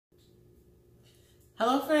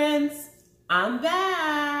Hello friends, I'm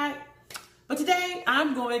back. But today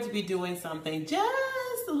I'm going to be doing something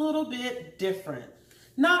just a little bit different.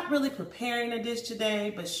 Not really preparing a dish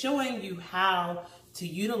today, but showing you how to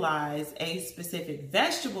utilize a specific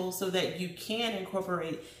vegetable so that you can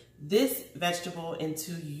incorporate this vegetable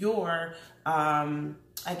into your,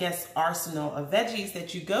 arsenal of veggies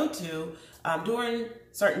that you go to during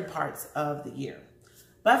certain parts of the year.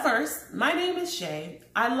 But first, my name is Shae.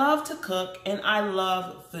 I love to cook and I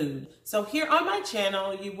love food. So here on my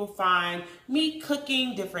channel, you will find me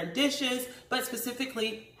cooking different dishes, but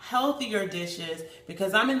specifically healthier dishes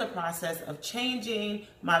because I'm in the process of changing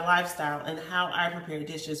my lifestyle and how I prepare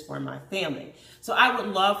dishes for my family. So I would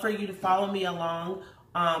love for you to follow me along,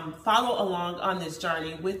 follow along on this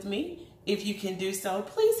journey with me. If you can do so,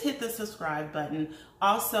 please hit the subscribe button.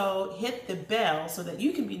 Also, hit the bell so that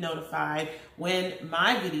you can be notified when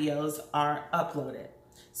my videos are uploaded.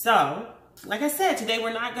 So, like I said, today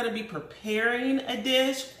we're not going to be preparing a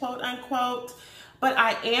dish, quote unquote, but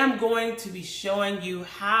I am going to be showing you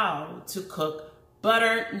how to cook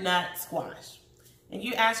butternut squash. And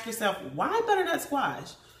you ask yourself, why butternut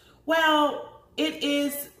squash? Well, it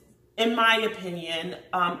is, in my opinion,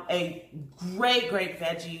 a great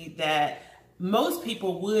veggie that most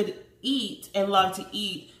people would eat and love to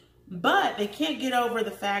eat, but they can't get over the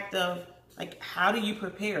fact of, like, how do you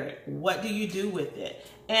prepare it? What do you do with it?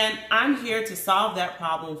 And I'm here to solve that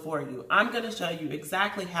problem for you. I'm going to show you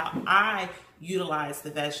exactly how I utilize the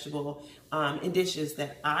vegetable in dishes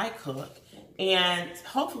that I cook, and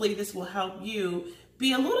hopefully this will help you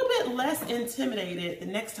be a little bit less intimidated the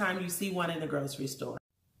next time you see one in the grocery store.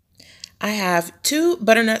 I have two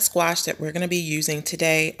butternut squash that we're going to be using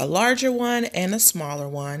today, a larger one and a smaller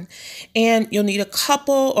one. And you'll need a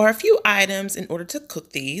couple or a few items in order to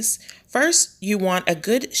cook these. First, you want a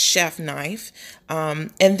good chef knife,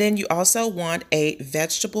 and then you also want a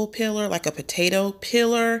vegetable peeler, like a potato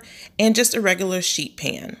peeler, and just a regular sheet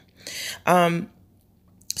pan.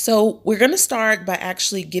 So we're going to start by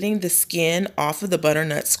actually getting the skin off of the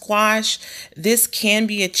butternut squash. This can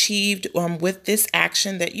be achieved with this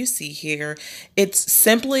action that you see here. It's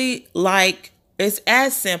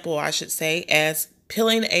as simple, I should say, as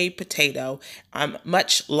peeling a potato,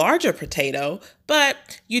 much larger potato,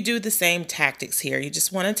 but you do the same tactics here. You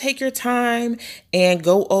just want to take your time and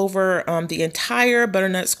go over the entire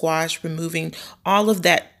butternut squash, removing all of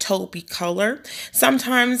that taupey color.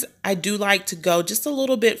 Sometimes I do like to go just a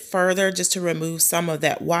little bit further just to remove some of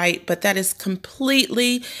that white, but that is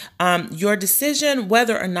completely your decision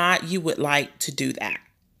whether or not you would like to do that.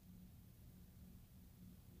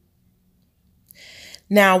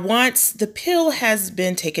 Now, once the peel has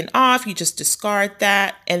been taken off, you just discard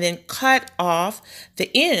that and then cut off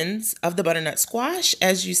the ends of the butternut squash.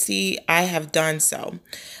 As you see, I have done so.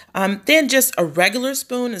 Then just a regular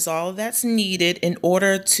spoon is all that's needed in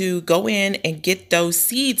order to go in and get those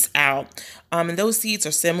seeds out. And those seeds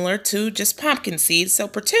are similar to just pumpkin seeds. So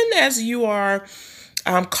pretend as you are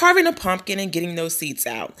carving a pumpkin and getting those seeds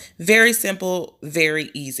out. Very simple,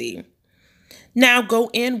 very easy. Now go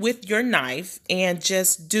in with your knife and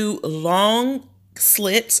just do long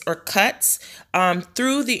slits or cuts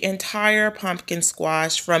through the entire pumpkin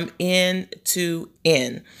squash from end to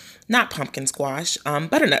end. Not pumpkin squash,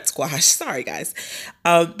 butternut squash. Sorry, guys.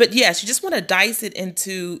 But yes, you just want to dice it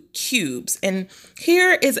into cubes. And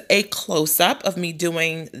here is a close-up of me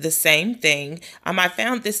doing the same thing. I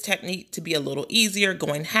found this technique to be a little easier,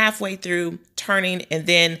 going halfway through, turning, and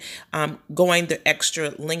then going the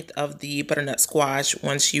extra length of the butternut squash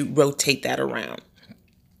once you rotate that around.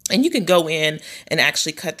 And you can go in and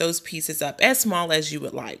actually cut those pieces up as small as you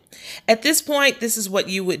would like. At this point, this is what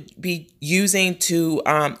you would be using to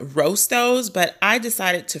roast those, but I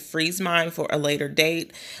decided to freeze mine for a later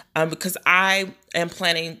date because I am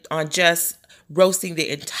planning on just roasting the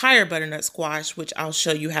entire butternut squash, which I'll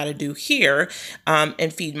show you how to do here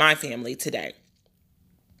and feed my family today.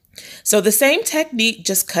 So the same technique,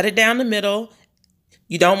 just cut it down the middle.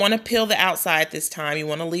 You don't want to peel the outside this time. You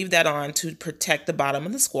want to leave that on to protect the bottom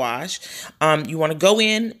of the squash. You want to go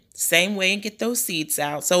in same way and get those seeds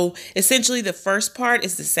out. So essentially the first part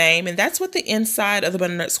is the same, and that's what the inside of the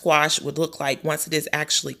butternut squash would look like once it is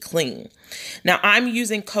actually clean. Now I'm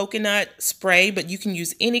using coconut spray, but you can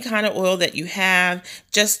use any kind of oil that you have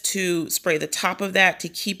just to spray the top of that to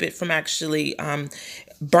keep it from actually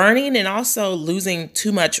burning and also losing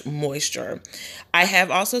too much moisture. I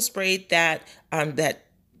have also sprayed that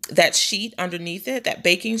sheet underneath it, that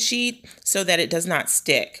baking sheet, so that it does not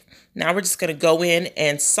stick. Now we're just going to go in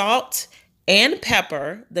and salt and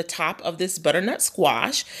pepper the top of this butternut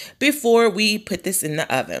squash before we put this in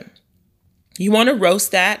the oven. You want to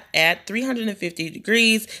roast that at 350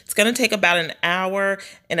 degrees. It's going to take about an hour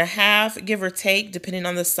and a half, give or take, depending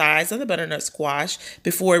on the size of the butternut squash,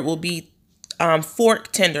 before it will be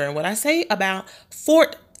fork tender. And what I say about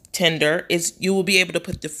fork tender is you will be able to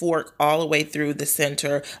put the fork all the way through the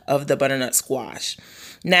center of the butternut squash.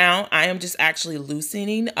 Now I am just actually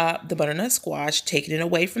loosening up the butternut squash, taking it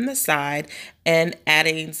away from the side and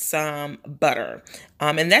adding some butter.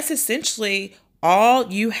 And that's essentially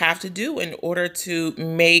all you have to do in order to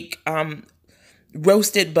make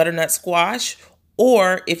roasted butternut squash,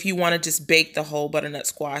 or if you want to just bake the whole butternut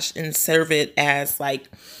squash and serve it as like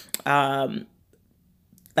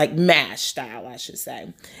mash style, I should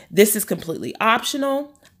say. This is completely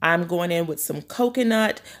optional. I'm going in with some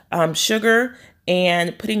coconut sugar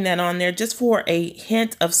and putting that on there just for a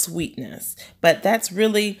hint of sweetness. But that's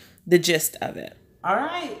really the gist of it. All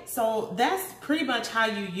right, so that's pretty much how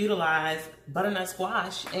you utilize butternut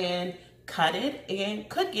squash and cut it and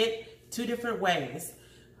cook it 2 different ways.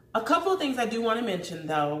 A couple of things I do want to mention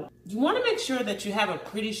though. You want to make sure that you have a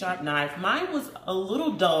pretty sharp knife. Mine was a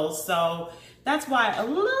little dull, so that's why a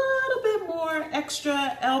little bit more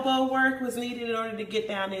extra elbow work was needed in order to get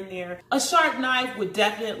down in there. A sharp knife would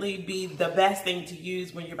definitely be the best thing to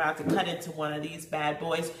use when you're about to cut into one of these bad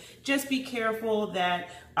boys. Just be careful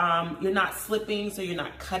that you're not slipping, so you're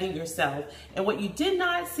not cutting yourself. And what you did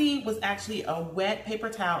not see was actually a wet paper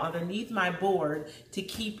towel underneath my board to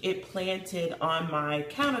keep it planted on my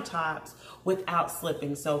countertops without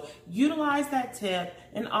slipping. So utilize that tip,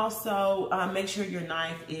 and also make sure your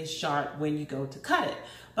knife is sharp when you go to cut it.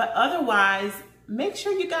 But otherwise, make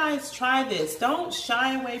sure you guys try this. Don't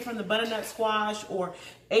shy away from the butternut squash or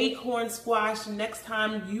acorn squash next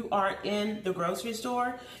time you are in the grocery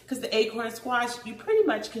store, because the acorn squash, you pretty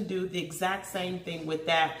much can do the exact same thing with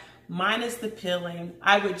that, minus the peeling.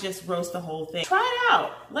 I would just roast the whole thing. Try it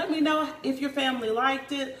out. Let me know if your family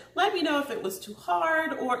liked it. Let me know if it was too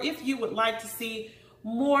hard, or if you would like to see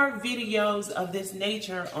more videos of this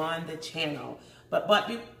nature on the channel.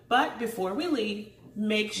 But before we leave,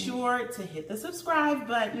 make sure to hit the subscribe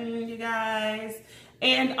button, you guys.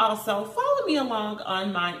 And also follow me along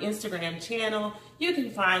on my Instagram channel. You can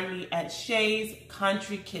find me at Shae's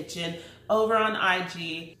Country Kitchen over on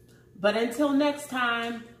IG. But until next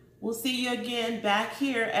time, we'll see you again back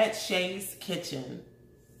here at Shae's Kitchen.